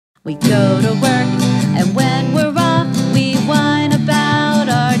We go to work, and when we're off, we whine about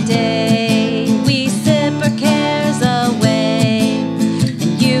our day. We sip our cares away,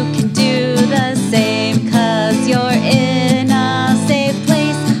 and you can do the same, 'cause you're in a safe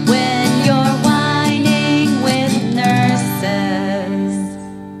place when you're whining with nurses.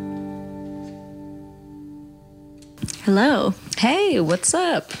 Hello. Hey, what's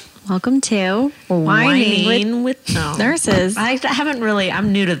up? Welcome to Whining with Nurses. I haven't really,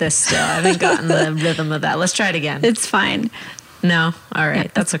 I'm new to this still. I haven't gotten the rhythm of that. Let's try it again. It's fine. No? All right.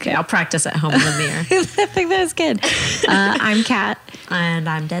 Yeah, that's okay. I'll practice at home in the mirror. I think that was good. I'm Kat, And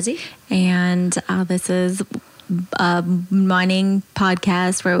I'm Desi. and this is a whining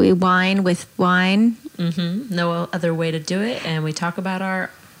podcast where we whine with wine. No other way to do it. And we talk about our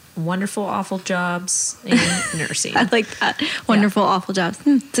wonderful, awful jobs in nursing. I like that. Wonderful, awful jobs.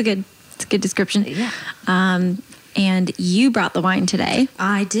 It's a good description. Yeah. And you brought the wine today.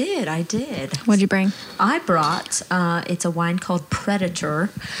 I did. What'd you bring? I brought, it's a wine called Predator,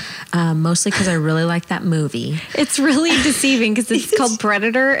 mostly because I really like that movie. It's really deceiving because it's called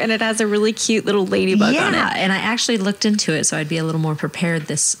Predator and it has a really cute little ladybug on it. Yeah, and I actually looked into it so I'd be a little more prepared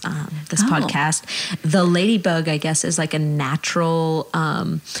this podcast. The ladybug, I guess, is like a natural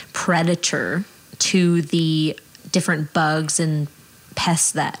predator to the different bugs and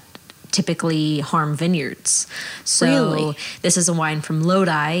pests that typically harm vineyards. So Really? This is a wine from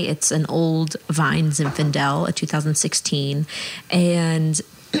Lodi. It's an old vine Zinfandel, a 2016, and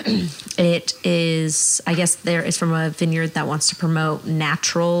it is, I guess, there is from a vineyard that wants to promote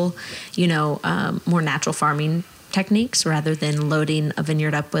natural, more natural farming techniques rather than loading a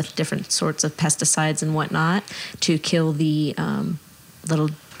vineyard up with different sorts of pesticides and whatnot to kill the little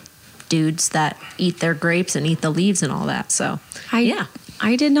dudes that eat their grapes and eat the leaves and all that. So,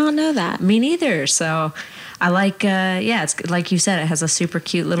 I did not know that. me neither. So I like, it's like you said, it has a super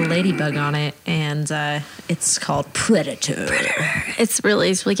cute little ladybug on it, and it's called Predator. It's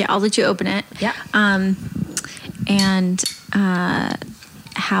really cute. I'll let you open it. Yeah. And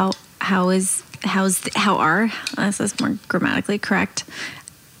how are this is more grammatically correct.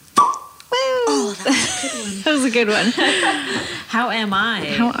 Woo! Oh, that That was a good one. How am I?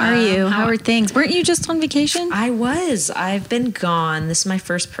 How are you? How are things? Weren't you just on vacation? I was. I've been gone. This is my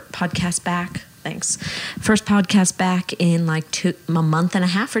first podcast back. Thanks. First podcast back in like a month and a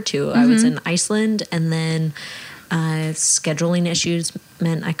half or two. I was in Iceland, and then scheduling issues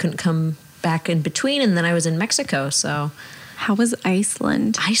meant I couldn't come back in between, and then I was in Mexico. So How was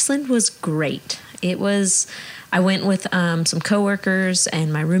Iceland? Iceland was great. I went with some coworkers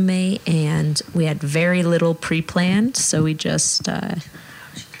and my roommate, and we had very little pre-planned, so we just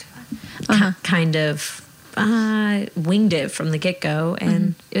kind of winged it from the get-go,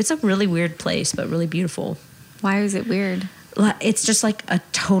 and it's a really weird place, but really beautiful. Why was it weird? It's just like a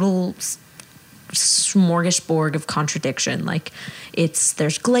total smorgasbord of contradiction. Like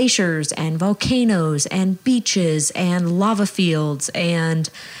there's glaciers and volcanoes and beaches and lava fields and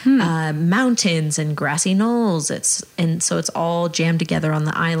mountains and grassy knolls. So it's all jammed together on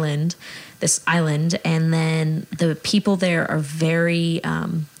this island, and then the people there are very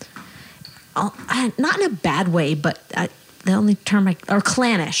not in a bad way, but the only term or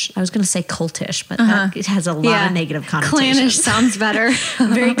clannish. I was going to say cultish, but it has a lot of negative connotations. Clannish sounds better.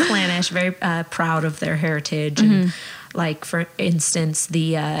 Very clannish, very proud of their heritage. And like, for instance,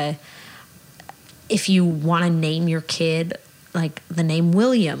 if you want to name your kid, like the name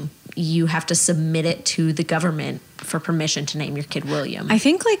William, you have to submit it to the government for permission to name your kid William. I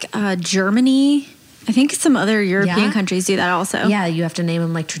think like Germany. I think some other European countries do that also. Yeah, you have to name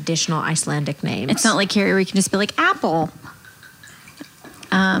them like traditional Icelandic names. It's not like here where you can just be like Apple.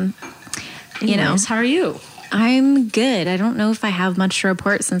 Anyways, how are you? I'm good. I don't know if I have much to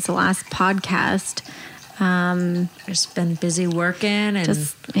report since the last podcast. Just been busy working and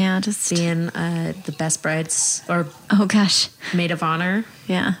Just being the best brides or oh gosh, maid of honor.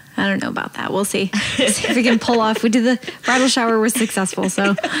 yeah. I don't know about that. We'll see. See if we can pull off. We did the bridal shower. We're successful,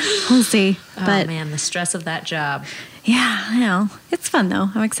 so we'll see. But Oh man, the stress of that job. yeah, I know it's fun though.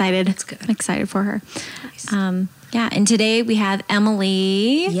 I'm excited. That's good. I'm excited for her. Nice. Yeah, and today we have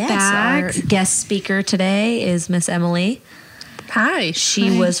Emily back. Our guest speaker today is Miss Emily. Hi.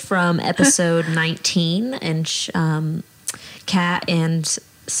 She was from episode 19, and Kat and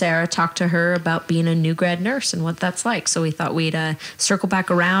Sarah talked to her about being a new grad nurse and what that's like. So we thought we'd circle back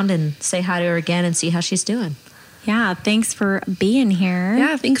around and say hi to her again and see how she's doing. Yeah, thanks for being here.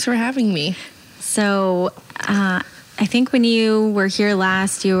 Yeah, thanks for having me. So I think when you were here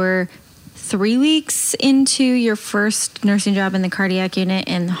last, you were 3 weeks into your first nursing job in the cardiac unit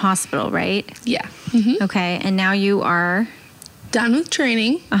in the hospital, right? Yeah. Okay, and now you are done with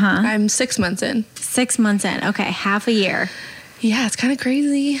training. I'm 6 months in. 6 months in. Okay, half a year. Yeah, it's kind of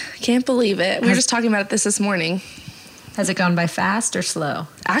crazy. Can't believe it. We were just talking about this morning. Has it gone by fast or slow?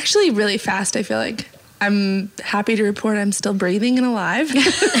 Actually, really fast, I feel like. I'm happy to report I'm still breathing and alive.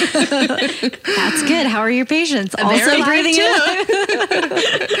 That's good. How are your patients? They're Also alive breathing too.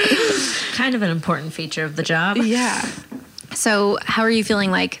 Kind of an important feature of the job. Yeah. So how are you feeling,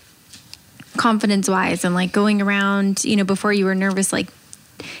 like, confidence-wise and, like, going around, you know, before you were nervous, like,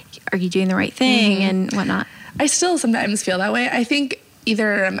 are you doing the right thing and whatnot? I still sometimes feel that way. I think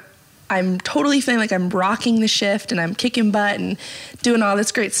either I'm totally feeling like I'm rocking the shift and I'm kicking butt and doing all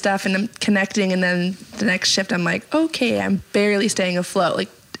this great stuff and I'm connecting, and then the next shift I'm like, okay, I'm barely staying afloat. Like,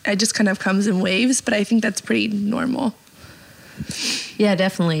 it just kind of comes in waves, but I think that's pretty normal. Yeah,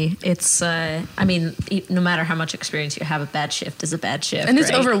 definitely. It's, I mean, no matter how much experience you have, a bad shift is a bad shift. And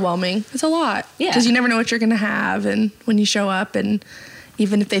it's right? overwhelming. It's a lot. Yeah. Because you never know what you're going to have, and when you show up, and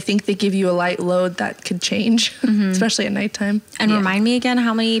even if they think they give you a light load, that could change, especially at nighttime. And remind me again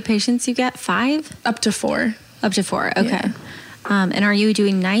how many patients you get? 5? Up to 4. Up to 4. Okay. Yeah. And are you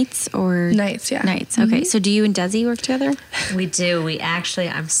doing nights or? Nights, yeah. Nights. Okay. So do you and Desi work together? We do.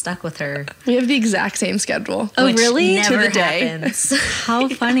 I'm stuck with her. We have the exact same schedule. Oh, which really? Never To the day. happens. How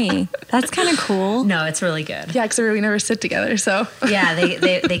funny. That's kind of cool. No, it's really good. Yeah, because we never sit together, so. Yeah,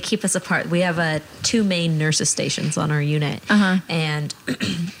 they keep us apart. We have 2 main nurses stations on our unit, and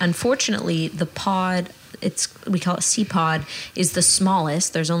unfortunately, the pod, we call it C-pod, is the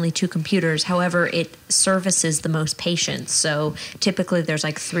smallest. There's only 2 computers. However, it services the most patients. So typically, there's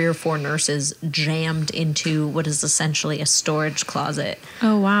like 3 or 4 nurses jammed into what is essentially a storage closet.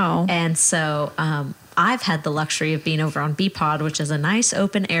 Oh, wow. And so I've had the luxury of being over on B-Pod, which is a nice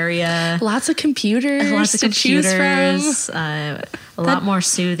open area. Lots of computers Lots of to choose from. computers, a lot more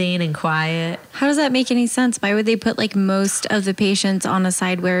soothing and quiet. How does that make any sense? Why would they put, like, most of the patients on a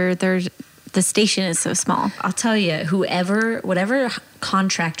side where the station is so small? I'll tell you, whatever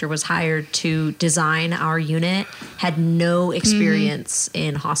contractor was hired to design our unit had no experience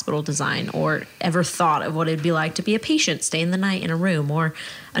in hospital design or ever thought of what it'd be like to be a patient staying the night in a room, or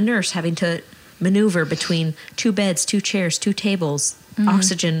a nurse having to maneuver between 2 beds, 2 chairs, 2 tables,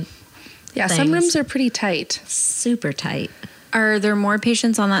 oxygen. Yeah, some things. rooms are pretty tight. Super tight. Are there more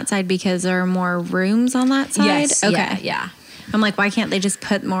patients on that side because there are more rooms on that side? Yes. Okay. Yeah. I'm like, why can't they just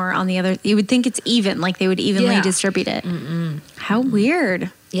put more on the other? You would think it's even, like they would evenly Yeah. distribute it. How weird.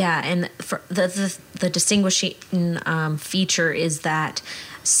 Yeah, and for the distinguishing feature is that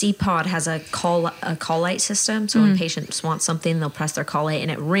C-Pod has a call light system. So when patients want something, they'll press their call light and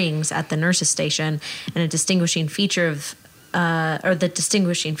it rings at the nurse's station. And a distinguishing feature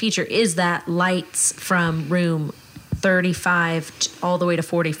is that lights from room 35 all the way to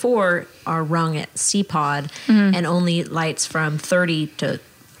 44 are rung at C-Pod, and only lights from 30 to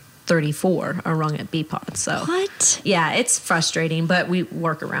 34 are rung at B-Pod. So What? yeah, it's frustrating, but we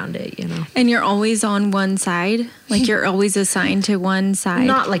work around it, you know. And you're always on one side? Like you're always assigned to one side?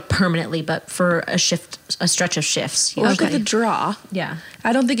 Not like permanently, but for a stretch of shifts. Look Okay. at the draw. Yeah.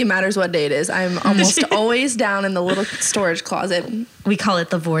 I don't think it matters what day it is. I'm almost always down in the little storage closet. We call it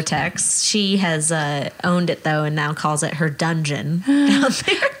the Vortex. She has owned it though, and now calls it her dungeon down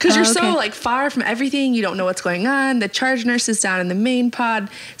there. Because you're okay. so like far from everything. You don't know what's going on. The charge nurse is down in the main pod.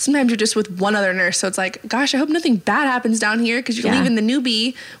 Sometimes you're just with one other nurse. So it's like, gosh, I hope nothing bad happens down here, because you're Yeah. leaving the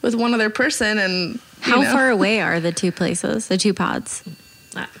newbie with one other person. And you How know, far away are the 2 places, the 2 pods?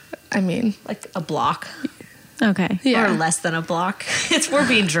 I mean, Like a block. Okay. yeah. Or less than a block. We're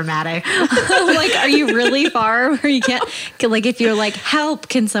being dramatic. Like, are you really far where you can't, like, if you're like, help,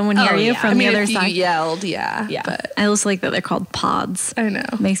 can someone hear Oh, you yeah. from I mean, the other if you side? yelled, yeah. Yeah. But I also like that they're called pods. I know.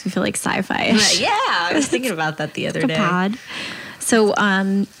 Makes me feel like sci-fi-ish. Yeah, I was thinking about that the other A day. pod. So,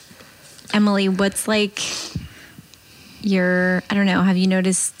 Emily, what's like I don't know, have you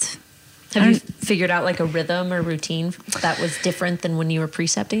noticed? Have you figured out like a rhythm or routine that was different than when you were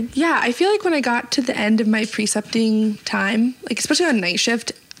precepting? Yeah, I feel like when I got to the end of my precepting time, like especially on night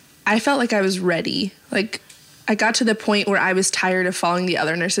shift, I felt like I was ready. Like I got to the point where I was tired of following the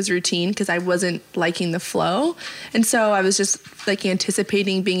other nurse's routine because I wasn't liking the flow. And so I was just like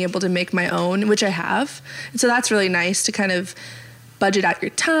anticipating being able to make my own, which I have. And so that's really nice to kind of budget out your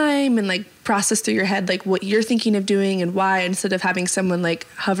time and like process through your head like what you're thinking of doing and why, instead of having someone like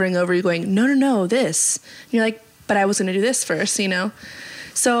hovering over you going, no, this. And you're like, but I was going to do this first, you know?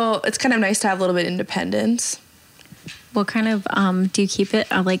 So it's kind of nice to have a little bit of independence. What kind of, do you keep it,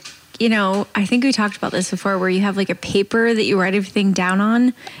 like, you know, I think we talked about this before, where you have like a paper that you write everything down on.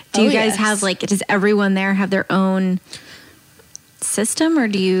 Do Oh, you guys yes. have like, does everyone there have their own system, or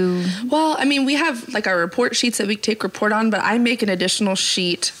do you? Well, I mean, we have like our report sheets that we take report on, but I make an additional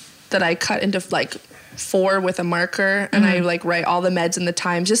sheet that I cut into like 4 with a marker, and I like write all the meds and the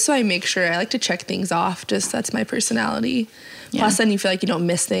times, just so I make sure. I like to check things off. Just that's my personality. Yeah. Plus, then you feel like you don't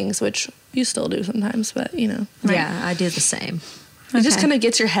miss things, which you still do sometimes, but you know. Yeah, I do the same. It just Okay. kind of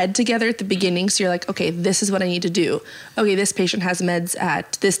gets your head together at the beginning, so you're like, okay, this is what I need to do. Okay, this patient has meds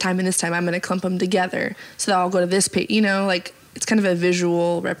at this time and this time. I'm going to clump them together, so that I'll go to this patient. You know, like it's kind of a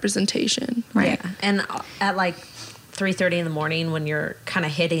visual representation. Right. Yeah. And at like 3:30 in the morning, when you're kind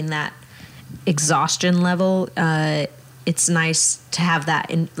of hitting that exhaustion level, it's nice to have that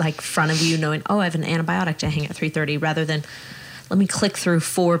in like front of you, knowing, oh, I have an antibiotic to hang at 3:30, rather than let me click through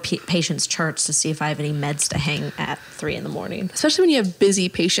 4 patients' charts to see if I have any meds to hang at 3 in the morning. Especially when you have busy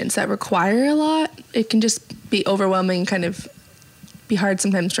patients that require a lot, it can just be overwhelming, kind of be hard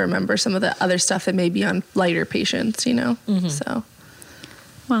sometimes to remember some of the other stuff that may be on lighter patients, you know? So,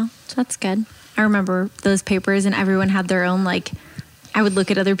 Well, that's good. I remember those papers, and everyone had their own, like, I would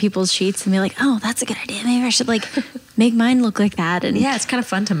look at other people's sheets and be like, oh, that's a good idea. Maybe I should, like, make mine look like that. And Yeah, it's kind of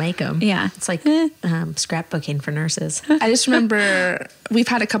fun to make them. Yeah. It's like scrapbooking for nurses. I just remember we've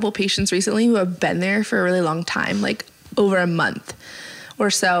had a couple patients recently who have been there for a really long time, like over a month or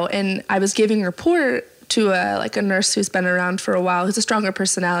so. And I was giving a report to a nurse who's been around for a while, who's a stronger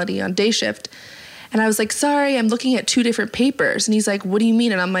personality on day shift. And I was like, sorry, I'm looking at 2 different papers. And he's like, what do you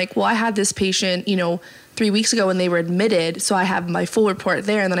mean? And I'm like, well, I had this patient, 3 weeks ago when they were admitted. So I have my full report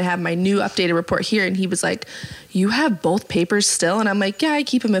there, and then I have my new updated report here. And he was like, you have both papers still? And I'm like, yeah, I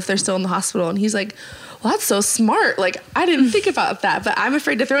keep them if they're still in the hospital. And he's like, well, that's so smart. Like, I didn't think about that, but I'm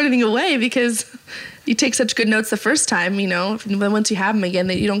afraid to throw anything away because you take such good notes the first time, and then once you have them again,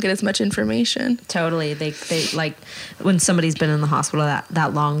 you don't get as much information. Totally. They like when somebody's been in the hospital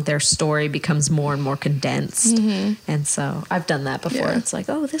that long, their story becomes more and more condensed. And so I've done that before. Yeah. It's like,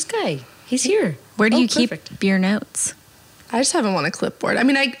 oh, this guy, he's here. where do Oh, you perfect. keep your notes? I just have them on a clipboard. I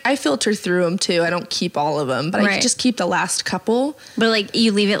mean, I filter through them too. I don't keep all of them, but I Right. just keep the last couple. But, like,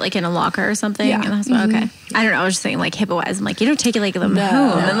 you leave it, like, in a locker or something? Yeah. And that's okay. I don't know. I was just thinking, like, HIPAA-wise. I'm like, you don't take it, like, them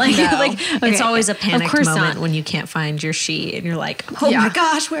home. And, like, no. like okay. It's always a Of panicked course moment not. when you can't find your sheet and you're like, oh Yeah. my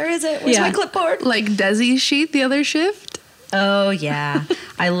gosh, where is it? Where's Yeah. my clipboard? Like Desi's sheet the other shift. Oh, yeah.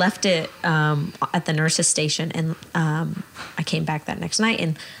 I left it at the nurse's station, and I came back that next night,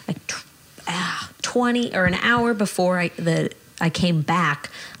 and like 20 or an hour before I came back,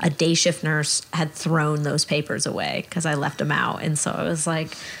 a day shift nurse had thrown those papers away because I left them out. And so I was like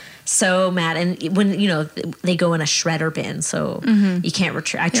so mad. And when, they go in a shredder bin, so you can't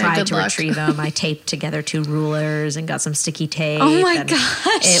retrieve. I tried good to luck. retrieve them. I taped together 2 rulers and got some sticky tape. Oh, my and gosh.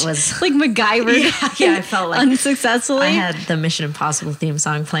 It was like MacGyver. yeah, I felt like unsuccessfully. I had the Mission Impossible theme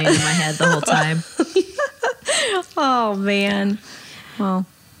song playing in my head the whole time. Oh, man. Well,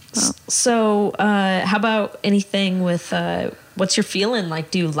 So, how about anything with what's your feeling like?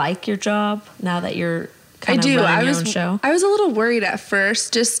 Do you like your job now that you're kind of running your own show? I was a little worried at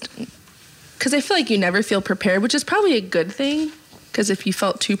first, just because I feel like you never feel prepared, which is probably a good thing. Because if you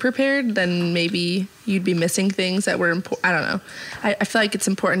felt too prepared, then maybe you'd be missing things that were important. I don't know. I feel like it's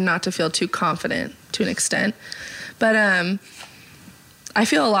important not to feel too confident to an extent. But I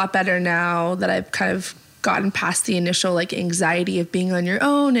feel a lot better now that I've kind of gotten past the initial like anxiety of being on your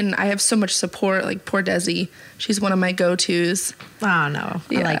own, and I have so much support. Like poor Desi, she's one of my go-tos. Oh no,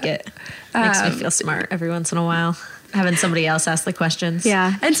 Yeah. I like it. Makes me feel smart every once in a while. Having somebody else ask the questions.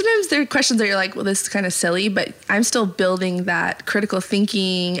 yeah. And sometimes there are questions that you're like, well, this is kind of silly, but I'm still building that critical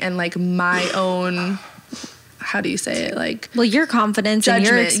thinking and like my own, how do you say it? Like, Well, your confidence and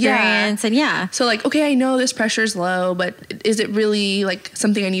your Judgment, yeah. experience. And yeah. so like, okay, I know this pressure is low, but is it really like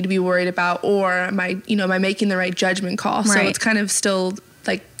something I need to be worried about? Or am I making the right judgment call? So Right. it's kind of still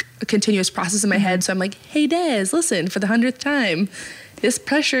like a continuous process in my head. So I'm like, hey, Des, listen, for the 100th time, this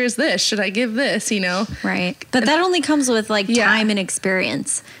pressure is this. Should I give this, Right. But that only comes with like Yeah. time and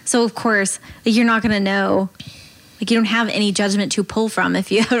experience. So of course, like, you're not going to know, like, you don't have any judgment to pull from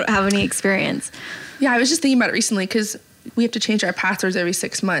if you don't have any experience. Yeah, I was just thinking about it recently because we have to change our passwords every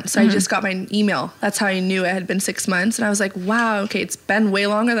 6 months. So I just got my email. That's how I knew it had been 6 months. And I was like, wow, okay, it's been way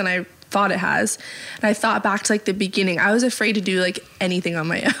longer than I thought it has. And I thought back to like the beginning. I was afraid to do like anything on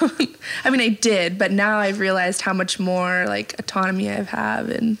my own. I mean, I did, but now I've realized how much more like autonomy I have.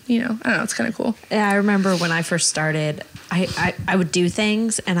 And, I don't know, it's kind of cool. Yeah, I remember when I first started, I would do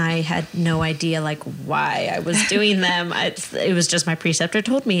things and I had no idea like why I was doing them. It was just my preceptor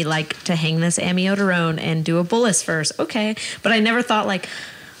told me like to hang this amiodarone and do a bolus first. Okay. But I never thought like,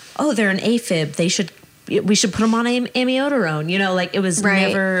 oh, they're an AFib. We should put them on amiodarone. Like it was Right.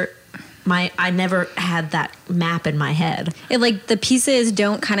 never I never had that map in my head. It, like, the pieces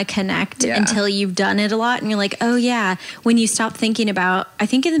don't kind of connect Yeah. until you've done it a lot, and you're like, oh yeah. When you stop thinking about, I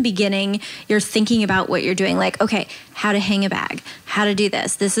think in the beginning you're thinking about what you're doing, like, okay, how to hang a bag, how to do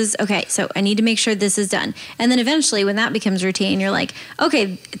this. This is okay. So I need to make sure this is done, and then eventually, when that becomes routine, you're like,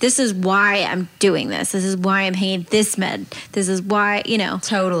 okay, this is why I'm doing this. This is why I'm hanging this med. This is why,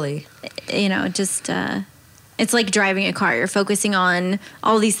 Totally. just. It's like driving a car. You're focusing on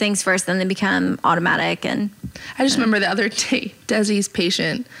all these things first, then they become automatic. And I just remember the other day, Desi's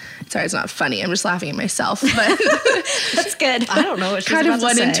patient. Sorry, it's not funny. I'm just laughing at myself. But that's good. I don't know what she's kind about of to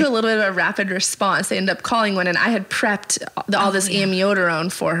went say. into a little bit of a rapid response. They ended up calling one, and I had prepped all this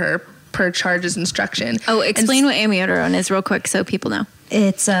amiodarone for her per charge's instruction. Oh, explain what amiodarone is real quick so people know.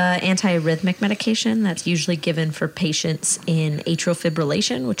 It's an antiarrhythmic medication that's usually given for patients in atrial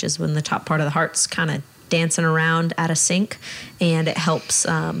fibrillation, which is when the top part of the heart's kind of dancing around out of sync, and it helps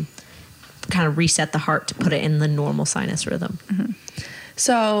kind of reset the heart to put it in the normal sinus rhythm. Mm-hmm.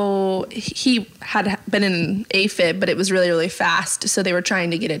 So he had been in AFib, but it was really, really fast. So they were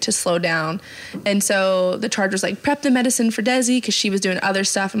trying to get it to slow down. And so the charge was like, prep the medicine for Desi because she was doing other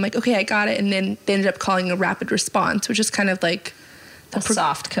stuff. I'm like, okay, I got it. And then they ended up calling a rapid response, which is kind of like A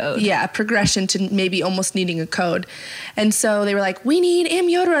soft code. Yeah, a progression to maybe almost needing a code. And so they were like, we need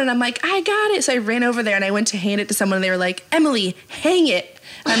amiodarone. And I'm like, I got it. So I ran over there and I went to hand it to someone and they were like, Emily, hang it.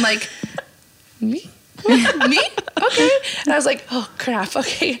 And I'm like, me? Me? Okay. And I was like, oh crap.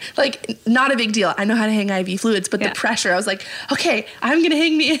 Okay. Like, not a big deal. I know how to hang IV fluids, but the pressure, I was like, okay, I'm going to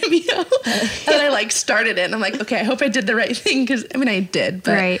hang the amio. And I like started it and I'm like, okay, I hope I did the right thing. Cause I mean, I did,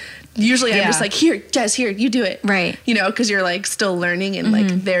 but Right. usually I'm Yeah. just like, here, Jess, here, you do it. Right. You know, cause you're like still learning and like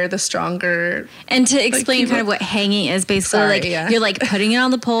they're the stronger. And to explain people- kind of what hanging is, basically, Sorry, like yeah. you're like putting it on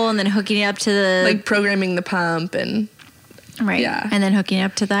the pole and then hooking it up to the Like programming the pump and right, yeah. and then hooking it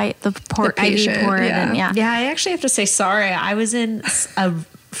up to the port, The patient, IV port, yeah. and Yeah, I actually have to say sorry. I was in a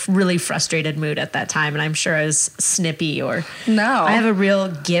really frustrated mood at that time, and I'm sure I was snippy or No. I have a real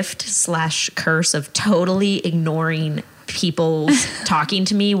gift / curse of totally ignoring people's talking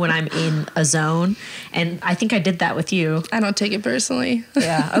to me when I'm in a zone, and I think I did that with you. I don't take it personally.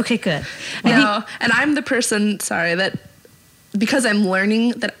 Yeah. Okay. Good. No, and I'm the person, sorry, that because I'm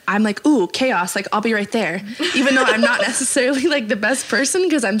learning that I'm like, ooh, chaos, like I'll be right there. Even though I'm not necessarily like the best person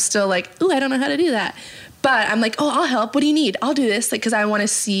because I'm still like, ooh, I don't know how to do that. But I'm like, oh, I'll help. What do you need? I'll do this. Like, because I want to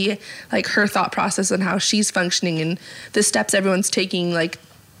see like her thought process and how she's functioning and the steps everyone's taking, like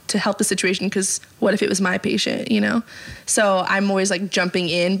to help the situation. Because what if it was my patient, you know? So I'm always like jumping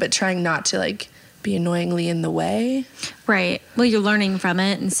in, but trying not to like be annoyingly in the way. right. Well, you're learning from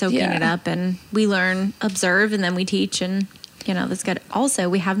it and soaking Yeah. it up, and we learn, observe, and then we teach, and that's good. Also,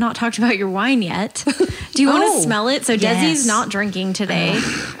 we have not talked about your wine yet. Do you want Oh, to smell it? So yes. Desi's not drinking today.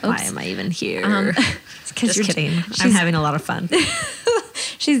 Why am I even here? Because Just kidding. I'm having a lot of fun.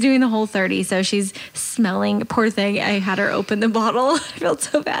 She's doing the whole 30, so she's smelling. Poor thing. I had her open the bottle. I felt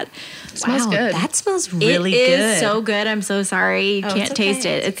so bad. Smells good. That smells really It good. is so good. I'm so sorry. You Oh, can't it's okay, taste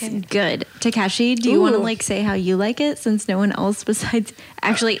it. it's It's okay. good. Takashi, do you want to Ooh. like say how you like it, since no one else besides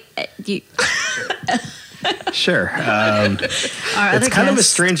actually you? Sure. Our It's other kind of a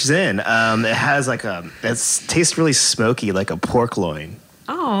guest- strange Zin. It has like it tastes really smoky, like a pork loin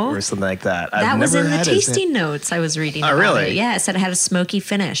Oh, or something like that. that I've was never in the had a Zin. tasting notes I was reading. Oh, about really? It. Yeah, it said it had a smoky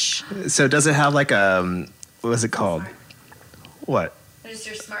finish. So does it have like what was it called? What? There's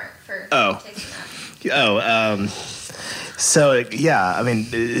your smart for Oh. So yeah, I mean,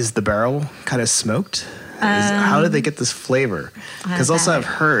 is the barrel kind of smoked? How did they get this flavor? Because also I've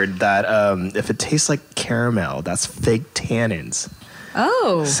heard that if it tastes like caramel, that's fake tannins.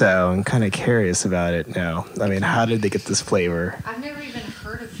 Oh, So I'm kind of curious about it now. I mean, how did they get this flavor? I've never even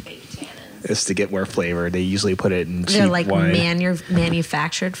heard of fake tannins. Just to get more flavor, they usually put it in cheap they're like wine.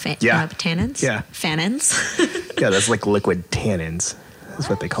 manufactured Yeah. tannins. Yeah. Fannins. Yeah, that's like liquid tannins. That's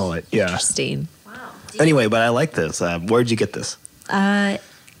what they call it. Yeah. Interesting. Wow. Anyway, but I like this. Where'd you get this?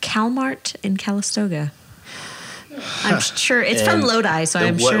 Calmart in Calistoga. I'm sure it's from And Lodi, so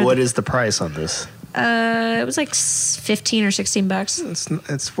I'm sure What is the price on this? it was like 15 or 16 bucks.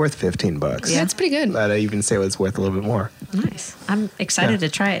 It's worth $15. Yeah, it's pretty good. I'd even say it's worth a little bit more. Nice. I'm excited to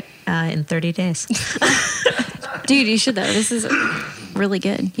try it in 30 days. Dude, you should though. This is really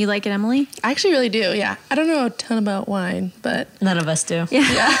good. You like it, Emily? I actually really do, yeah. I don't know a ton about wine, but None of us do.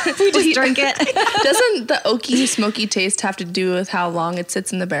 Yeah. we just drink it. doesn't the oaky, smoky taste have to do with how long it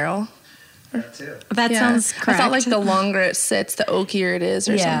sits in the barrel? That Yeah. sounds correct. I thought like the longer it sits, the oakier it is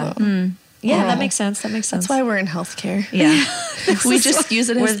or Yeah. something. Yeah, Oh. that makes sense. That makes sense. That's why we're in healthcare. Yeah. We just use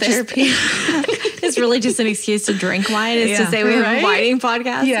it We're as just- therapy. It's really just an excuse to drink wine. Is to Yeah. say we have a Right? whining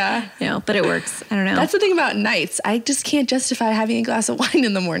podcast. Yeah. But it works. I don't know. That's the thing about nights. I just can't justify having a glass of wine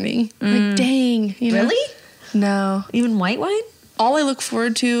in the morning. Like, dang. You know? Really? No. Even white wine? All I look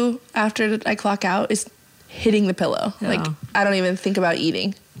forward to after I clock out is hitting the pillow. Like, Oh. I don't even think about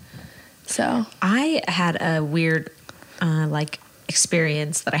eating. So, I had a weird,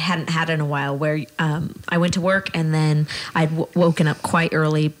 experience that I hadn't had in a while where I went to work and then I'd woken up quite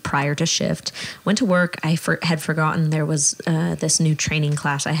early prior to shift. Went to work. I had forgotten there was this new training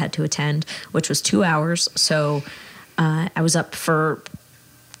class I had to attend, which was 2 hours. So I was up for,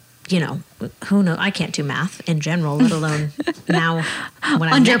 who knows? I can't do math in general, let alone now when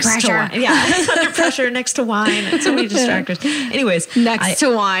I'm Under next to pressure. wine. Yeah, under pressure, next to wine, and so many distractors. Anyways, next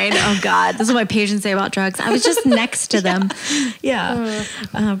to wine. Oh God, this is what my patients say about drugs. I was just next to them. Yeah,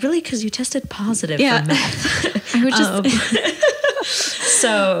 really, because you tested positive Yeah. for meth. I would just.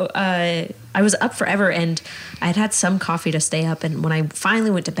 So I was up forever, and I had some coffee to stay up. And when I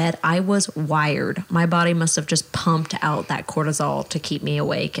finally went to bed, I was wired. My body must have just pumped out that cortisol to keep me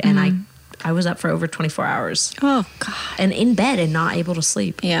awake, and I was up for over 24 hours Oh God. and in bed and not able to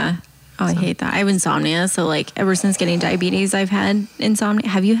sleep. Yeah. Oh, I hate that. I have insomnia. So like ever since getting diabetes, I've had insomnia.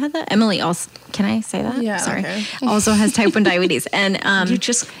 Have you had that? Emily also, can I say that? Yeah, Sorry. okay. Also has type 1 diabetes. And You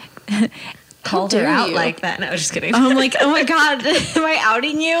just called her dare out you. like that. No, I was just kidding. I'm like, oh my God, am I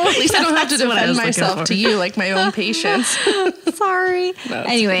outing you? at least I don't have to That's what I defend was looking myself for. to you like my own patients. Sorry. No, it's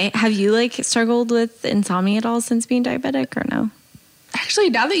Anyway, have you like struggled with insomnia at all since being diabetic or no? Actually,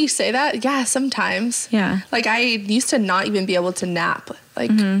 now that you say that, yeah, sometimes. Yeah. Like, I used to not even be able to nap,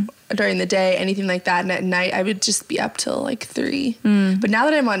 like, during the day, anything like that. And at night, I would just be up till, like, 3. But now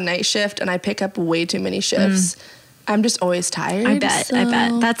that I'm on night shift and I pick up way too many shifts, I'm just always tired. I bet.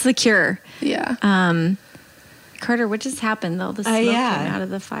 so- That's the cure. Yeah. Carter, what just happened though? The smoke yeah. came out of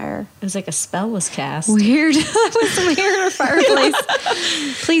the fire. It was like a spell was cast. Weird. That was weird. Our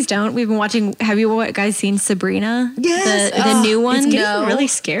fireplace. Please don't. We've been watching. Have you guys seen Sabrina? Yes. The new one. It's getting No. really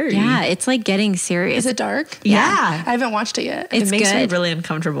scary. Yeah, it's like getting serious. Is it dark? Yeah. I haven't watched it yet. It's it makes me good. really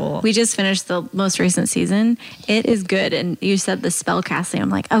uncomfortable. We just finished the most recent season. It is good. And you said the spell casting. I'm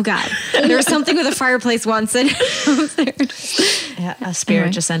like, oh God. There was something with a fireplace once. And Yeah, a spirit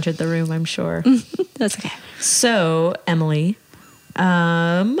Anyway. just entered the room, I'm sure. that's okay. So, Emily,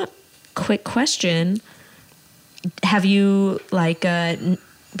 quick question. Have you,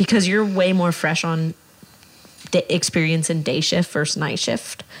 because you're way more fresh on experience in day shift versus night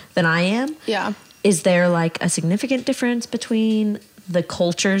shift than I am, Yeah. is there like a significant difference between the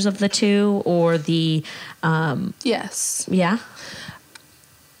cultures of the two or the, Yes. yeah?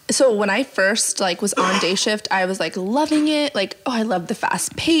 So when I first was on day shift, I was like loving it. Like, oh, I love the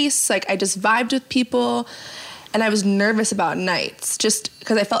fast pace. Like, I just vibed with people. And I was nervous about nights just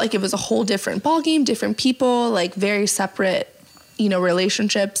because I felt like it was a whole different ballgame, different people, like very separate,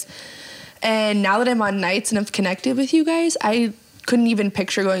 relationships. And now that I'm on nights and I've connected with you guys, I couldn't even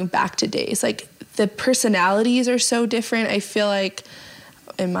picture going back to days. Like, the personalities are so different. I feel like,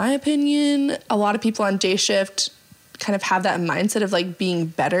 in my opinion, a lot of people on day shift kind of have that mindset of like being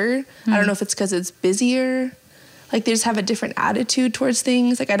better. I don't know if it's because it's busier. Like, they just have a different attitude towards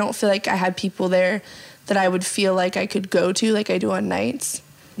things. Like, I don't feel like I had people there that I would feel like I could go to like I do on nights.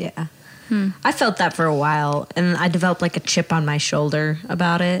 Yeah. I felt that for a while, and I developed like a chip on my shoulder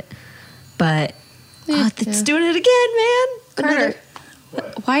about it. But it's doing it again, man. Carter,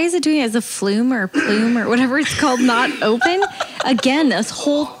 Why is it doing it as a flume or plume or whatever it's called not open? Again, this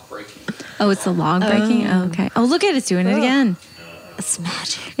whole. Oh, it's the log breaking? Oh, okay. Oh, look at it. It's doing it again. It's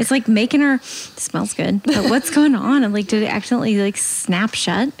magic. It's like making her. It smells good. But what's going on? And like, did it accidentally like snap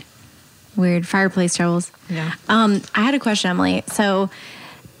shut? Weird fireplace troubles. Yeah. I had a question, Emily. So,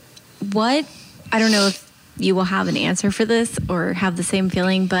 I don't know if you will have an answer for this or have the same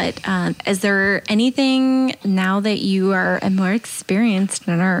feeling, but is there anything now that you are a more experienced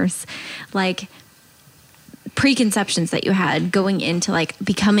nurse, like preconceptions that you had going into like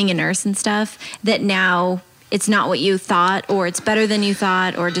becoming a nurse and stuff, that now it's not what you thought, or it's better than you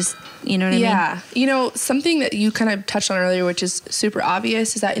thought, or just, you know what I mean? Yeah. Something that you kind of touched on earlier, which is super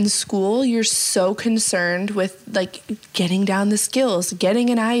obvious, is that in school, you're so concerned with like getting down the skills, getting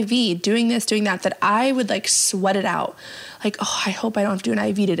an IV, doing this, doing that, that I would like sweat it out. Like, oh, I hope I don't have to do an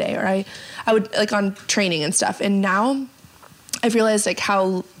IV today. Or I would like on training and stuff. And now I've realized like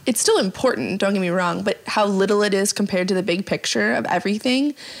how it's still important, don't get me wrong, but how little it is compared to the big picture of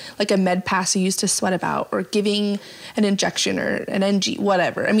everything. Like a med pass you used to sweat about, or giving an injection or an NG,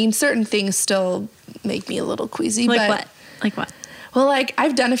 whatever. I mean, certain things still make me a little queasy. Like but, what? Like what? Well, like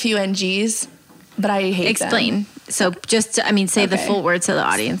I've done a few NGs, but I hate them. Explain. So just, say the Okay. full word so the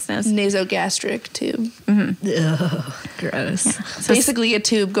audience knows. Nasogastric tube. Ugh, gross. So Basically a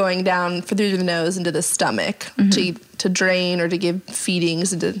tube going down through the nose into the stomach to drain or to give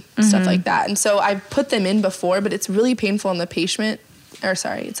feedings and to stuff like that. And so I've put them in before, but it's really painful on the patient.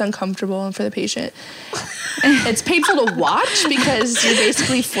 It's uncomfortable for the patient. It's painful to watch because you're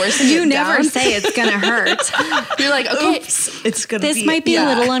basically forcing you it never down. say it's gonna hurt. You're like, okay, It's gonna This might be a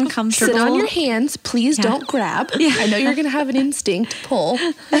little uncomfortable. sit on your hands. Please don't grab. I know you're going to have an instinct pull.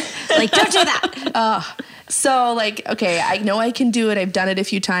 Like, don't do that. So, like, okay, I know I can do it. I've done it a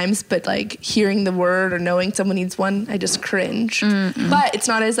few times, but like hearing the word or knowing someone needs one, I just cringe. But it's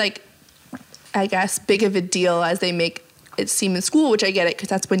not as like, I guess, big of a deal as they make it seem in school, which I get it because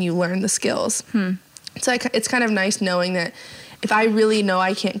that's when you learn the skills. So it's kind of nice knowing that if I really know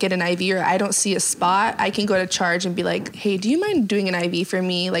I can't get an IV or I don't see a spot, I can go to charge and be like, hey, do you mind doing an IV for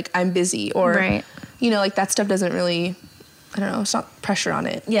me? Like, I'm busy. Or, Right. like that stuff doesn't really, I don't know, it's not pressure on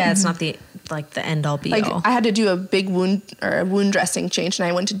it. Yeah, it's not the end all be Like, all. I had to do a big wound or a wound dressing change, and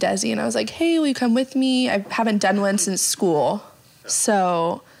I went to Desi and I was like, hey, will you come with me? I haven't done one since school.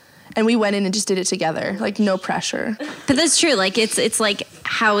 So, and we went in and just did it together, like no pressure. But that's true. Like, it's like,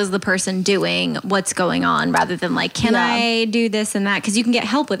 how is the person doing? What's going on? Rather than like, can Yeah. I do this and that? Because you can get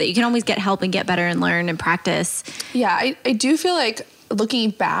help with it. You can always get help and get better and learn and practice. Yeah, I do feel like looking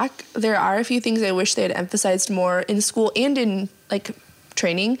back, there are a few things I wish they had emphasized more in school and in like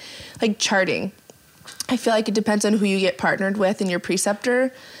training, like charting. I feel like it depends on who you get partnered with and your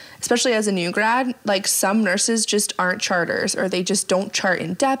preceptor, especially as a new grad. Like some nurses just aren't charters or they just don't chart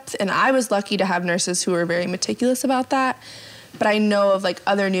in depth. And I was lucky to have nurses who were very meticulous about that. But I know of like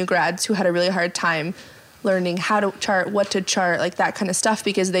other new grads who had a really hard time learning how to chart, what to chart, like that kind of stuff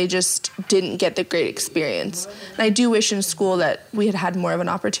because they just didn't get the great experience. And I do wish in school that we had had more of an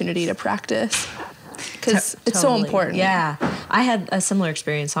opportunity to practice because it's so Totally. important. Yeah. I had a similar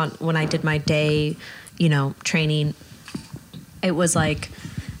experience on when I did my day, training. It was like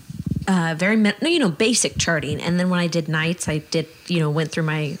very, basic charting. And then when I did nights, I did, went through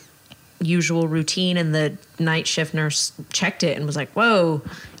my usual routine and the night shift nurse checked it and was like, whoa,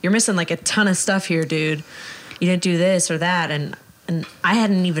 you're missing like a ton of stuff here, dude. You didn't do this or that. And I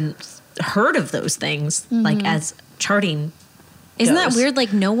hadn't even heard of those things like as charting. Isn't goes. that weird?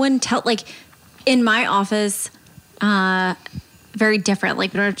 Like, no one like in my office, very different.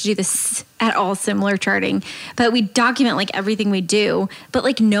 Like, we don't have to do this at all similar charting, but we document like everything we do, but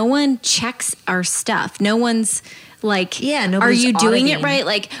like no one checks our stuff. No one's like, Yeah, are nobody's you doing it auditing. right?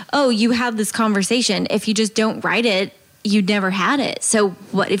 Like, oh, you have this conversation. If you just don't write it, you never had it. So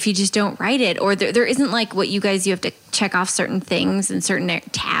what if you just don't write it? Or there isn't like what you guys, you have to check off certain things and certain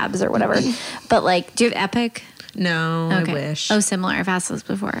tabs or whatever. But like, do you have Epic? No, Okay. I wish. Oh, similar. I've asked this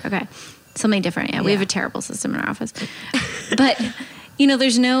before. Okay. Something different. Yeah, we Yeah. have a terrible system in our office. But,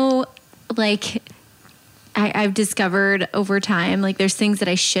 there's no, like, I've discovered over time, like, there's things that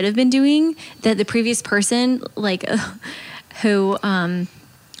I should have been doing that the previous person, like, who,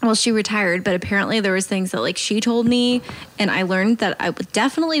 well, she retired, but apparently there was things that, like, she told me, and I learned that I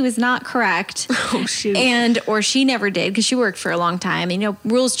definitely was not correct. Oh, shoot. Or she never did, because she worked for a long time.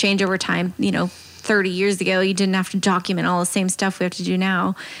 Rules change over time, 30 years ago, you didn't have to document all the same stuff we have to do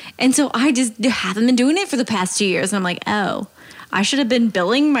now. And so I just haven't been doing it for the past 2 years. And I'm like, oh, I should have been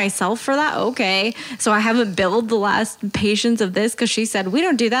billing myself for that. Okay. So I haven't billed the last patients of this because she said, we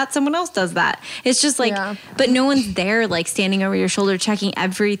don't do that. Someone else does that. It's just like, Yeah. but no one's there like standing over your shoulder, checking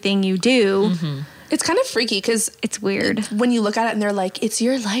everything you do. It's kind of freaky because It's weird. when you look at it and they're like, it's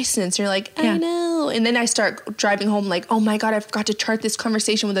your license. You're like, I Yeah. know. And then I start driving home like, oh my God, I forgot to chart this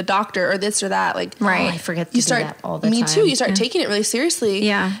conversation with a doctor or this or that. Like, Right. I forget to you do start, that all the me time. too. You start taking it really seriously.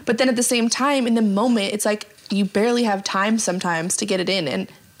 Yeah. But then at the same time, in the moment, it's like you barely have time sometimes to get it in.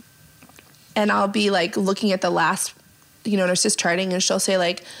 And I'll be like looking at the last, nurse's charting and she'll say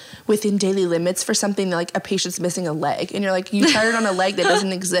like within daily limits for something like a patient's missing a leg. And you're like, you charted on a leg that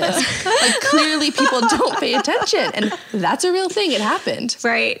doesn't exist. Like clearly people don't pay attention. And that's a real thing. It happened.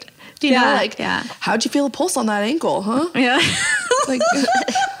 Right. You know, like, yeah. how'd you feel a pulse on that ankle, huh? Yeah. Like,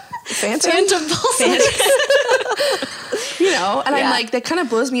 phantom? pulse. And I'm Yeah. like, that kind of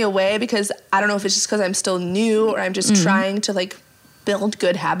blows me away because I don't know if it's just because I'm still new or I'm just trying to like build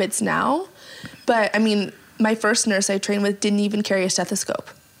good habits now. But I mean, my first nurse I trained with didn't even carry a stethoscope.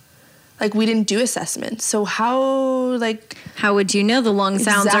 Like we didn't do assessments. So how How would you know the lung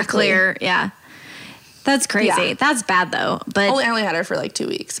sounds are Exactly. clear? Yeah. That's crazy. Yeah. That's bad though. But I only had her for like 2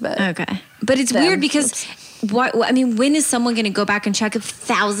 weeks, but okay. But it's Them. weird because when is someone going to go back and check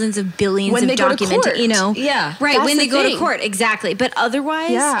thousands of billions When of they go to documents? court. Yeah. Right. That's when they the go to thing. court. Exactly. But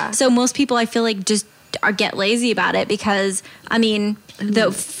otherwise, Yeah. so most people I feel like just get lazy about it because, I mean,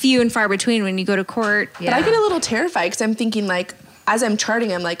 the few and far between when you go to court. But I get a little terrified because I'm thinking, like, as I'm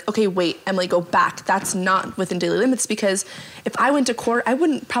charting, I'm like, okay, wait, Emily, go back. That's not within daily limits, because if I went to court, I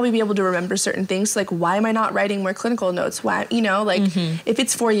wouldn't probably be able to remember certain things. Like, why am I not writing more clinical notes? Why, you know, like, if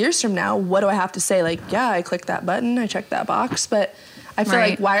it's 4 years from now, what do I have to say? Like, yeah, I clicked that button, I checked that box, but I feel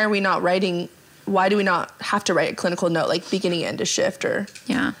like, why are we not writing? Why do we not have to write a clinical note, like beginning, end of shift, or?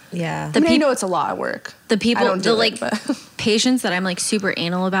 Yeah. Yeah. I know it's a lot of work. The people, I don't do the it, but patients that I'm like super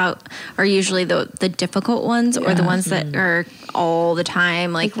anal about are usually the difficult ones, or the ones that are all the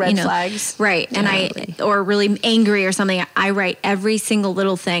time, like red you know, flags. right? And or really angry or something. I write every single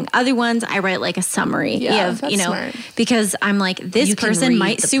little thing. Other ones I write like a summary of, that's you know, smart. because I'm like, this You can person read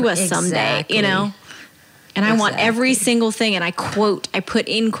might the sue us someday, exactly. you know. And I want every single thing, and I put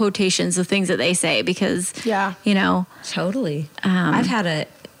in quotations the things that they say because, you know. Totally. I've had an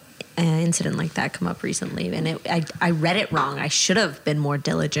incident like that come up recently, and I read it wrong. I should have been more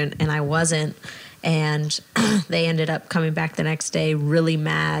diligent, and I wasn't. And they ended up coming back the next day really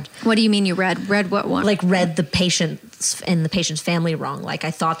mad. What do you mean you read? Read what one? Like read the patient's and the patient's family wrong. Like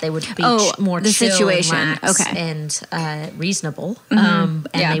I thought they would be more the chill situation. and lax Okay. and reasonable, and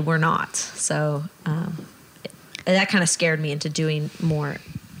they were not. So that kind of scared me into doing more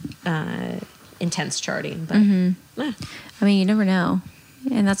intense charting. But I mean, you never know.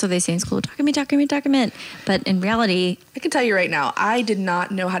 And that's what they say in school, document. But in reality, I can tell you right now, I did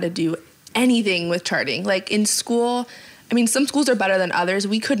not know how to do anything with charting. Like in school, I mean, some schools are better than others.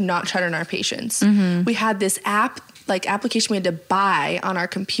 We could not chart on our patients. We had this application we had to buy on our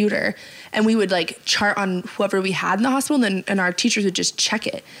computer, and we would like chart on whoever we had in the hospital, and our teachers would just check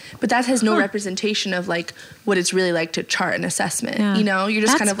it. But that has no representation of like what it's really like to chart an assessment. Yeah. You know, you're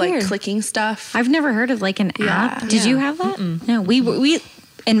just That's kind of weird. like clicking stuff. I've never heard of like an app. Did you have that? No, we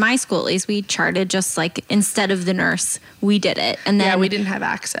in my school at least, we charted just like instead of the nurse, we did it. And then we didn't have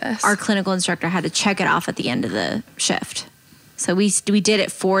access. our clinical instructor had to check it off at the end of the shift. So we did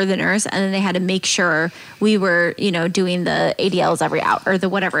it for the nurse, and then they had to make sure we were, you know, doing the ADLs every hour, or the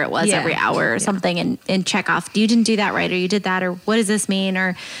whatever it was every hour or something, and check off, you didn't do that right, or you did that, or what does this mean,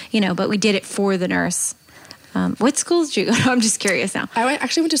 or, you know, but we did it for the nurse. What schools did you go to? I'm just curious now. I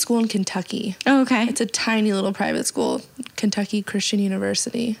actually went to school in Kentucky. Oh, okay. It's a tiny little private school, Kentucky Christian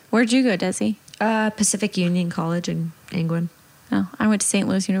University. Where'd you go, Desi? Pacific Union College in England. Oh, I went to St.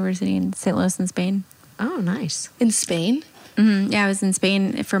 Louis University in St. Louis in Spain. Oh, nice. In Spain? Yeah, I was in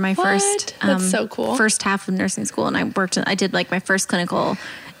Spain for my first That's so cool. first half of nursing school, and I did like my first clinical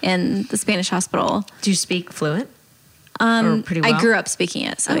in the Spanish hospital. Do you speak fluent? Or pretty well? I grew up speaking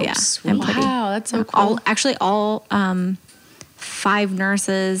it, so yeah. sweet. I'm pretty. Wow, that's so cool. All 5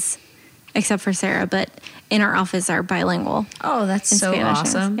 nurses, except for Sarah, but in our office are bilingual. Oh, that's In so Spanish.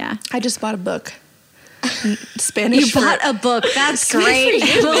 awesome. Yeah. I just bought a book. Spanish. You bought a book. That's great.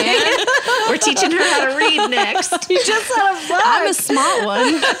 We're teaching her how to read next. You just had a book. I'm a smart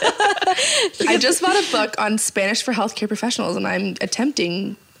one. I just bought a book on Spanish for healthcare professionals, and I'm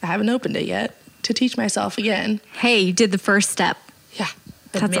attempting, I haven't opened it yet, to teach myself again. Hey, you did the first step. Yeah.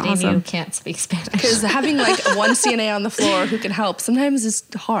 That's Admitting awesome. you can't speak Spanish. Because having like one CNA on the floor who can help sometimes is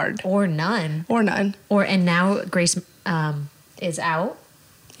hard. Or none. Or none. And now Grace is out,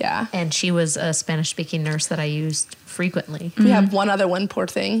 Yeah. and she was a Spanish-speaking nurse that I used frequently. We have one other one, poor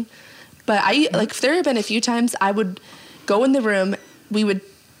thing. But there have been a few times I would go in the room, we would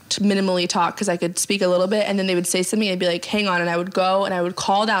minimally talk because I could speak a little bit, and then they would say something, I'd be like, hang on, and I would go and I would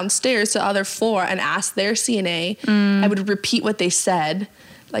call downstairs to the other floor and ask their CNA. I would repeat what they said,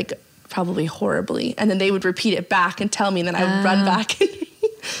 like probably horribly, and then they would repeat it back and tell me, and then I would run back.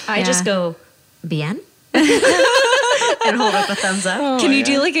 I just go, bien? and hold up a thumbs up. Can you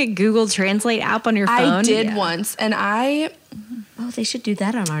do like a Google Translate app on your phone? I did once, and Oh, they should do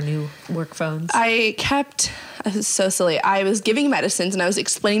that on our new work phones. this is so silly. I was giving medicines and I was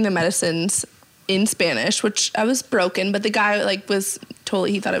explaining the medicines in Spanish, which I was broken, but the guy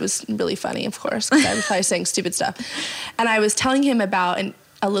he thought it was really funny, of course, because I was probably saying stupid stuff. And I was telling him about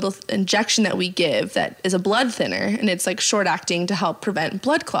a little injection that we give that is a blood thinner, and it's like short acting to help prevent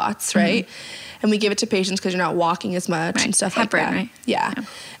blood clots, right? And we give it to patients because you're not walking as much and stuff like that. Right? Yeah.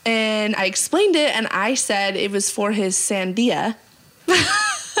 And I explained it, and I said it was for his sandia.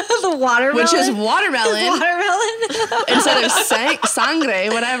 The watermelon? Which is watermelon. Watermelon? Instead of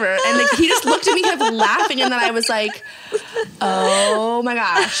sangre, whatever. And he just looked at me, kept laughing, and then I was like, oh my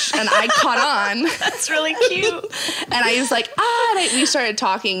gosh. And I caught on. That's really cute. And I was like, and we started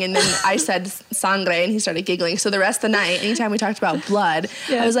talking, and then I said sangre, and he started giggling. So the rest of the night, anytime we talked about blood,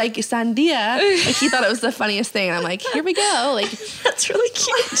 I was like, sandia. Like, he thought it was the funniest thing. And I'm like, here we go. Like, That's really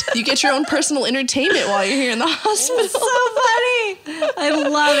cute. you get your own personal entertainment while you're here in the hospital. So funny. I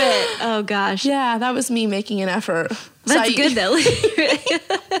love it. Oh gosh. Yeah, that was me making an effort. That's good though.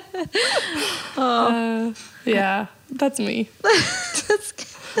 Yeah, that's me.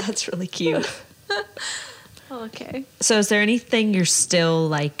 That's really cute. Okay. So is there anything you're still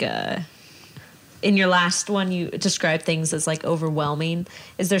like, in your last one, you described things as like overwhelming.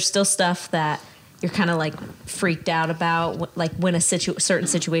 Is there still stuff that you're kind of like freaked out about, like when a certain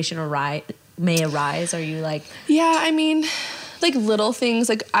situation may arise? Are you like... Yeah, I mean, like little things.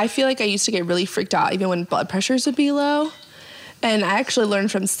 Like I feel like I used to get really freaked out even when blood pressures would be low. And I actually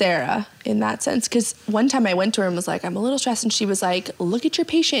learned from Sarah in that sense, because one time I went to her and was like, I'm a little stressed. And she was like, look at your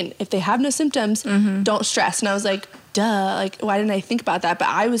patient. If they have no symptoms, don't stress. And I was like, duh, like, why didn't I think about that? But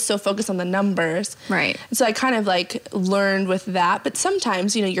I was so focused on the numbers. Right. And so I kind of like learned with that. But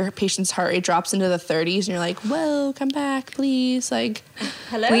sometimes, you know, your patient's heart rate drops into the 30s and you're like, whoa, come back, please. Like,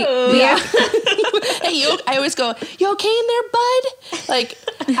 Hello. Yeah. hey, I always go, you okay in there, bud? Like,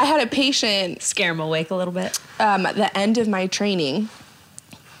 I had a patient Scare them awake a little bit. at the end of my training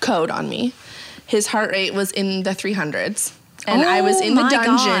code on me. His heart rate was in the 300s. And I was in the my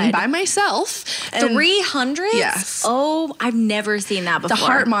dungeon God. by myself. And 300? Yes. Oh, I've never seen that before. the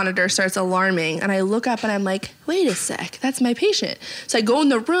heart monitor starts alarming. And I look up and I'm like, wait a sec, that's my patient. So I go in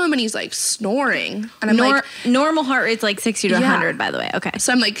the room and he's like snoring. And I'm like, normal heart rate's like 60 to Yeah. 100, by the way. Okay.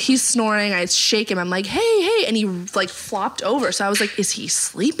 so I'm like, he's snoring. I shake him. I'm like, hey. And he like flopped over. So I was like, is he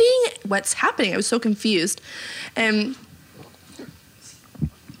sleeping? What's happening? I was so confused. And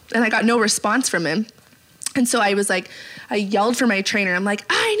I got no response from him. And so I was like, I yelled for my trainer. I'm like,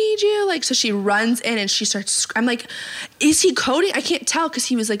 I need you. Like, so she runs in and she starts, I'm like, is he coding? I can't tell because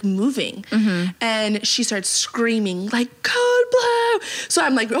he was like moving. And she starts screaming like, code blue. So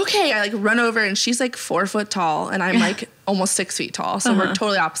I'm like, okay. I like run over and she's like 4 foot tall and I'm like almost 6 feet tall. So we're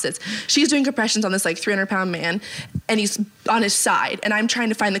totally opposites. She's doing compressions on this like 300-pound man and he's on his side. And I'm trying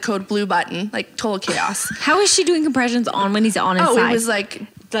to find the code blue button, like total chaos. How is she doing compressions on when he's on his side? It was like,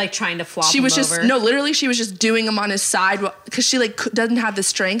 Trying to flop she was him just over. literally she was just doing him on his side because she like doesn't have the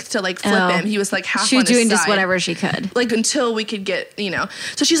strength to like flip him. He was like half She on was his doing side. just whatever she could. Like until we could get, you know.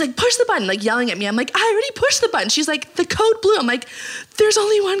 So she's like, push the button, like yelling at me. I'm like, I already pushed the button. She's like, the code blue. I'm like, there's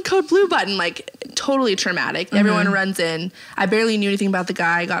only one code blue button. Like totally traumatic. Everyone runs in. I barely knew anything about the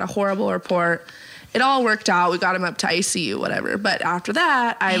guy. Got a horrible report. It all worked out. We got him up to ICU, whatever. But after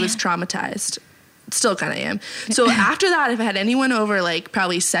that, I was traumatized. Still kind of am. So after that, if I had anyone over like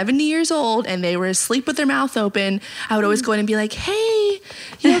probably 70 years old and they were asleep with their mouth open, I would always go in and be like, hey,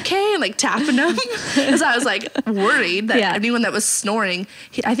 you okay? And like tapping them. Because I was like worried that anyone that was snoring,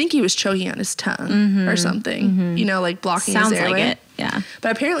 I think he was choking on his tongue or something, you know, like blocking Sounds his airway. like it. Yeah.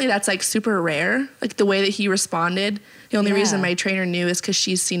 But apparently that's like super rare. Like the way that he responded, the only reason my trainer knew is because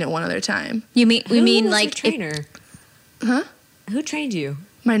she's seen it one other time. We mean Who was like your trainer? Huh? Who trained you?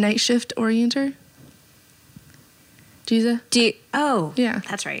 My night shift orienter. Jesus. Yeah,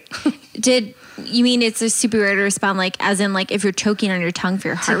 that's right. Did you mean it's a super rare to respond like as in like if you're choking on your tongue for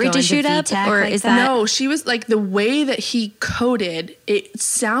your heart rate go to into shoot up, VTAC or like is that? that No, she was like the way that he coded, it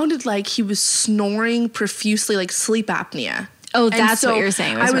sounded like he was snoring profusely, like sleep apnea. Oh, And that's so what you're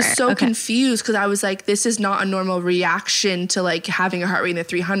saying. I was rare. so Okay. confused because I was like, this is not a normal reaction to like having a heart rate in the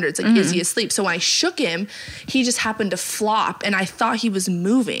 300s. Like, is he asleep? So when I shook him, he just happened to flop and I thought he was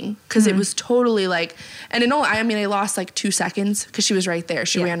moving because it was totally like, and in all, I mean, I lost like 2 seconds because she was right there.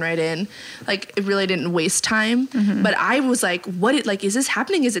 She ran right in. Like, it really didn't waste time. But I was like, is this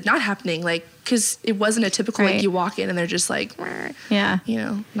happening? Is it not happening? Like, because it wasn't a typical, Right. like, you walk in and they're just like, "Meh," Yeah. you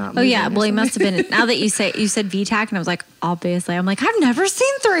know, not Oh yeah, moving or well he something. must have been. Now that you said VTAC, and I was like, obviously, I'm like, I've never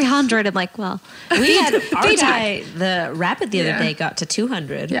seen 300. I'm like, well, We had our VTAC. guy, the rapid the other Yeah. day got to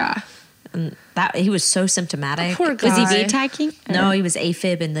 200. Yeah. And that he was so symptomatic. Poor Was he guy. VTACing? No, he was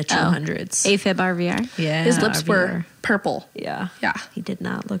AFib in the 200s. AFib RVR. Yeah. His lips were RVR. purple. Yeah. Yeah. He did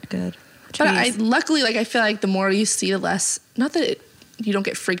not look good. But I luckily, like, I feel like the more you see, the less, not that you don't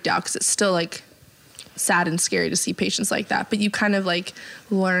get freaked out because it's still like sad and scary to see patients like that, but you kind of like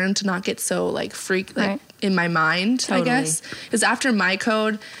learn to not get so like freaked like Right. in my mind, Totally. I guess. Because after my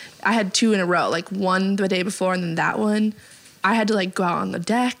code, I had 2 in a row, like one the day before and then that one. I had to like go out on the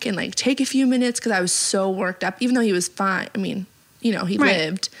deck and like take a few minutes because I was so worked up, even though he was fine. I mean, you know, he Right.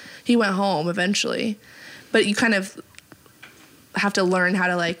 lived. He went home eventually. But you kind of have to learn how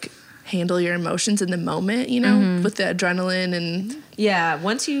to like handle your emotions in the moment, you know, with the adrenaline and Yeah,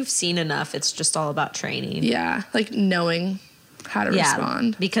 once you've seen enough, it's just all about training. like knowing how to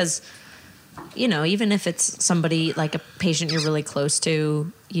respond. Because, you know, even if it's somebody like a patient you're really close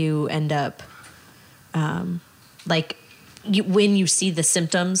to, you end up when you see the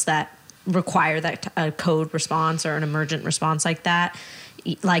symptoms that require that a code response or an emergent response like that,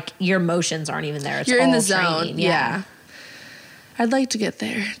 like your emotions aren't even there. It's You're all in the zone. training. Yeah. I'd like to get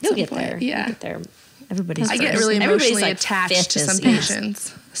there. at You'll some get point. there. Yeah. You'll get there. Everybody's I get first. really Everybody's, emotionally like, attached fifth to is some last.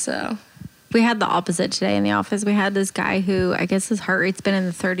 patients. So We had the opposite today in the office. We had this guy who I guess his heart rate's been in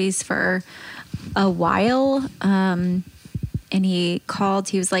the 30s for a while. And he called.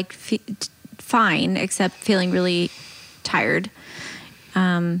 He was like fine, except feeling really tired.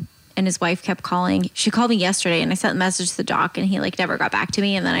 And his wife kept calling. She called me yesterday, and I sent a message to the doc, and he like never got back to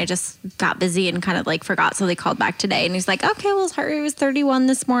me. And then I just got busy and kind of like forgot. So they called back today, and he's like, "Okay, well, his heart rate was 31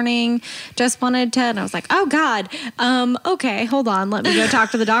 this morning. Just wanted to." And I was like, "Oh God, okay, hold on, let me go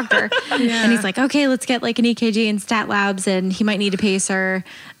talk to the doctor." And he's like, "Okay, let's get like an EKG and stat labs, and he might need a pacer."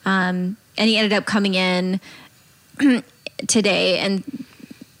 And he ended up coming in today, and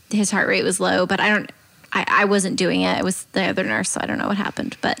his heart rate was low, but I wasn't doing it. It was the other nurse, so I don't know what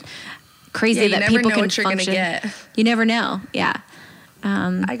happened. But crazy you that never people know can what you're gonna function. get. You never know. Yeah.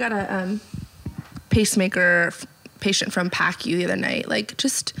 I got a pacemaker patient from PACU the other night. Like,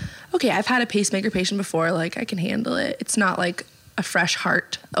 just, okay, I've had a pacemaker patient before. Like, I can handle it. It's not like a fresh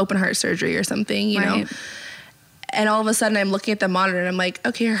heart, open heart surgery or something, you know? Right. And all of a sudden, I'm looking at the monitor and I'm like,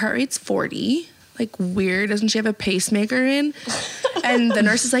 okay, her heart rate's 40. Like, weird. Doesn't she have a pacemaker in? And the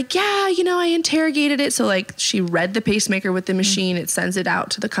nurse is like, yeah, you know, I interrogated it. So, like, she read the pacemaker with the machine. It sends it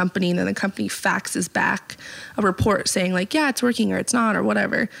out to the company, and then the company faxes back a report saying, like, yeah, it's working or it's not or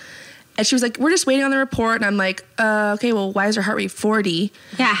whatever. And she was like, we're just waiting on the report. And I'm like, okay, well, why is her heart rate 40?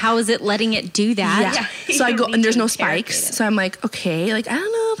 Yeah. How is it letting it do that? Yeah. So I go, need and there's to no interrogate spikes. it. So I'm like, okay, like, I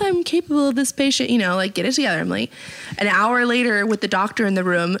don't know if I'm capable of this patient, you know, like, get it together, Emily. An hour later with the doctor in the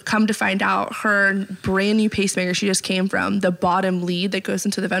room, come to find out her brand new pacemaker she just came from, the bottom lead that goes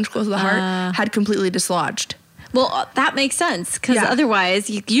into the ventricles of the heart, had completely dislodged. Well, that makes sense because Yeah. otherwise,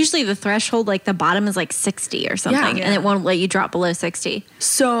 usually the threshold, like the bottom is like 60 or something, Yeah. and it won't let you drop below 60.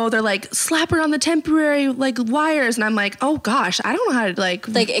 So they're like, slap her on the temporary, like, wires. And I'm like, oh gosh, I don't know how to, like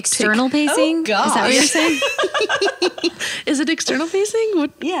External pacing? gosh. Is that what you're saying? Is it external pacing?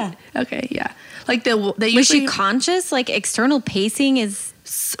 What? Yeah. Okay, yeah. Like, they Was usually... she conscious? Like external pacing is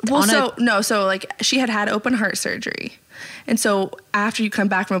Well, on so like she had open heart surgery. And so after you come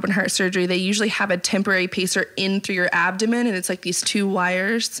back from open heart surgery, they usually have a temporary pacer in through your abdomen, and it's like these two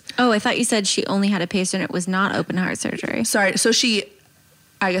wires. Oh, I thought you said she only had a pacer and it was not open heart surgery. Sorry. So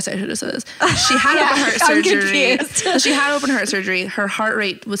I guess I should have said this. She had open heart I'm surgery. confused. So she had open heart surgery. Her heart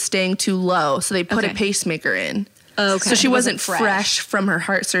rate was staying too low, so they put a Okay. pacemaker in. Okay. So she wasn't Wasn't fresh. fresh from her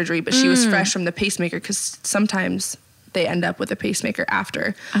heart surgery, but she was fresh from the pacemaker because sometimes they end up with a pacemaker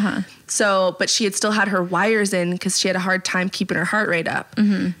after. So, but she had still had her wires in because she had a hard time keeping her heart rate up.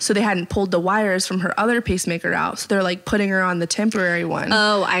 So they hadn't pulled the wires from her other pacemaker out. So they're like putting her on the temporary one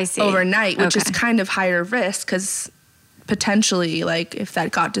Oh, I see. overnight, which is Okay. kind of higher risk because potentially, like, if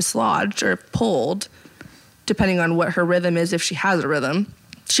that got dislodged or pulled, depending on what her rhythm is, if she has a rhythm,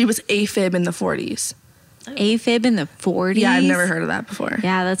 she was AFib in the 40s. AFib in the 40s? Yeah, I've never heard of that before.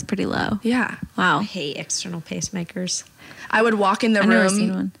 Yeah, that's pretty low. Yeah. Wow. I hate external pacemakers. I would walk in the I've never seen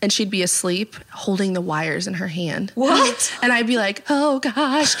room one. and she'd be asleep holding the wires in her hand. What? And I'd be like, oh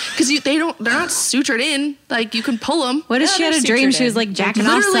gosh, because they're not sutured in. Like, you can pull them. What if Yeah, she had they're a dream sutured she was in. like jacking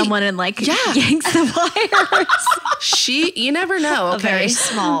off literally- someone and like Yeah. yanks the wires? You never know. A very Okay.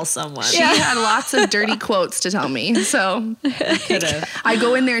 small someone. She had lots of dirty quotes to tell me. So I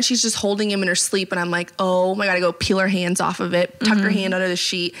go in there and she's just holding him in her sleep. And I'm like, oh my God, I go peel her hands off of it, tuck her hand under the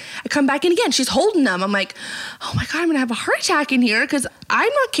sheet. I come back in again. She's holding them. I'm like, oh my God, I'm going to have a heart attack in here because I'm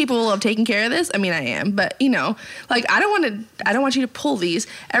not capable of taking care of this. I mean, I am, but you know, like, I don't want you to pull these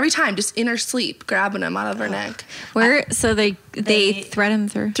every time, just in her sleep, grabbing them out of her neck Where? So they thread him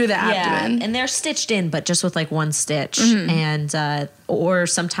through. through the abdomen. and they're stitched in, but just with like one stitch, and or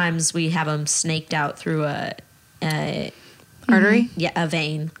sometimes we have them snaked out through a Artery? a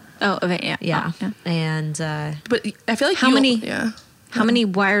vein, Oh, okay, yeah, Oh, yeah. and But I feel like How many? Yeah. How many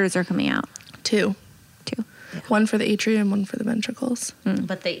wires are coming out? Two. Two. One for the atrium, one for the ventricles.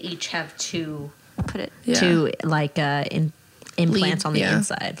 but they each have two Put it. Yeah. like implants Lead, on the yeah.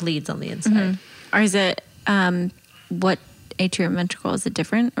 inside, leads on the inside. Or is it what atrium ventricle? Is it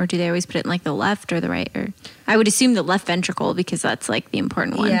different, or do they always put it in like the left or the right? Or I would assume the left ventricle because that's like the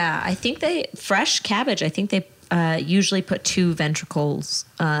important one. Yeah, I think fresh cabbage. I think they usually put 2 ventricles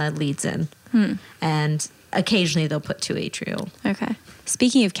leads in. And occasionally they'll put 2 atrial. Okay.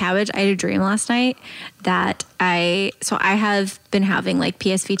 Speaking of cabbage, I had a dream last night that I have been having like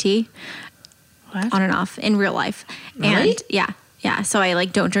PSVT on and off in real life. Really? And yeah. So I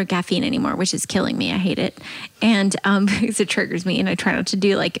like don't drink caffeine anymore, which is killing me. I hate it. And because it triggers me and I try not to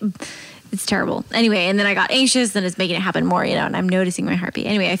do like, it's terrible. Anyway, and then I got anxious and it's making it happen more, and I'm noticing my heartbeat.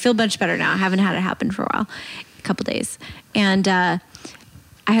 Anyway, I feel much better now. I haven't had it happen for a while, a couple days. And I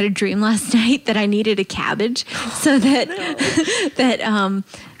had a dream last night that I needed a cabbage so that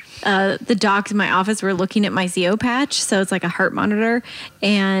the docs in my office were looking at my Zeo patch. So it's like a heart monitor,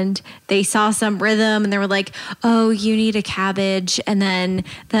 and they saw some rhythm and they were like, oh, you need a cabbage. And then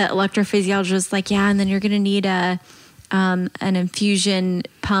the electrophysiologist was like, yeah, and then you're going to need an infusion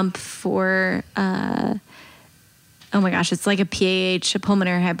pump for, oh my gosh, it's like a PAH, a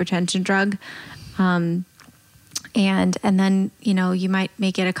pulmonary hypertension drug. And then, you might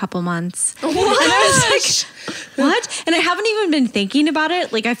make it a couple months. What? And I was like, what? And I haven't even been thinking about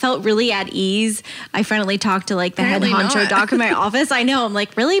it. Like, I felt really at ease. I finally talked to like the Apparently head honcho not. doc in my office. I know. I'm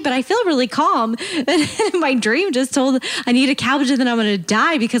like, really? But I feel really calm. And my dream just told I need a cabbage and then I'm going to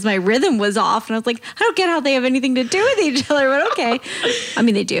die because my rhythm was off. And I was like, I don't get how they have anything to do with each other, but okay. I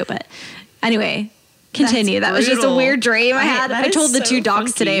mean, they do, but anyway. Continue. That was just a brutal. weird dream I had. That I is told the so 2 docs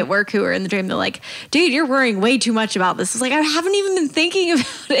funky. today at work who were in the dream. They're like, dude, you're worrying way too much about this. I was like, I haven't even been thinking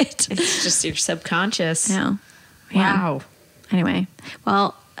about it. It's just your subconscious. No. Wow. Anyway,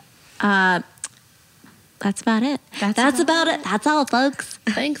 well, that's about it. That's about it. That's all, folks.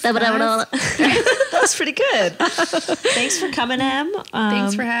 Thanks, That's guys. That was pretty good. Thanks for coming, Em.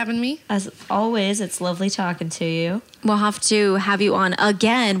 Thanks for having me. As always, it's lovely talking to you. We'll have to have you on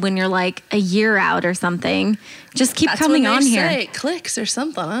again when you're like a year out or something. Just keep That's coming when on they here. say it clicks or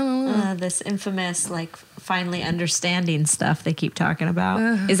something. I don't know. This infamous, like, finally understanding stuff they keep talking about.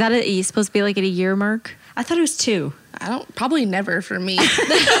 Is that you supposed to be like at a year mark? I thought it was 2. I don't. Probably never for me.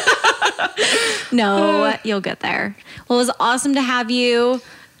 No, you'll get there. Well, it was awesome to have you.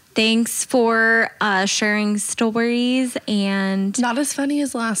 Thanks for sharing stories and Not as funny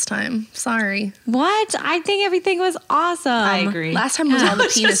as last time. Sorry. what? I think everything was awesome. I agree. Last time was all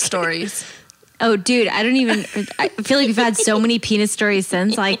the penis stories. Oh, dude, I feel like we've had so many penis stories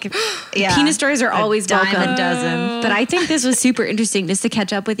since. Like, Yeah. penis stories are always dime welcome. a dozen. But I think this was super interesting just to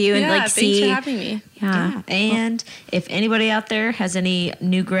catch up with you and Yeah, like thanks see. for having me. Yeah. And if anybody out there has any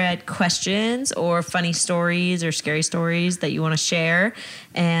new grad questions or funny stories or scary stories that you want to share,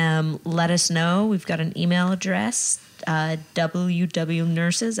 let us know. We've got an email address,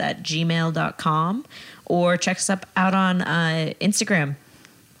 www.nurses@gmail.com, or check us out on Instagram.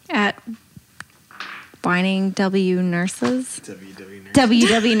 At Whining W Nurses. WW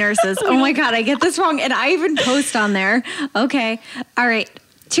WW Nurses. Oh my God, I get this wrong. And I even post on there. Okay. All right.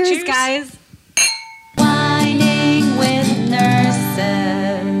 Cheers. Cheers. Guys.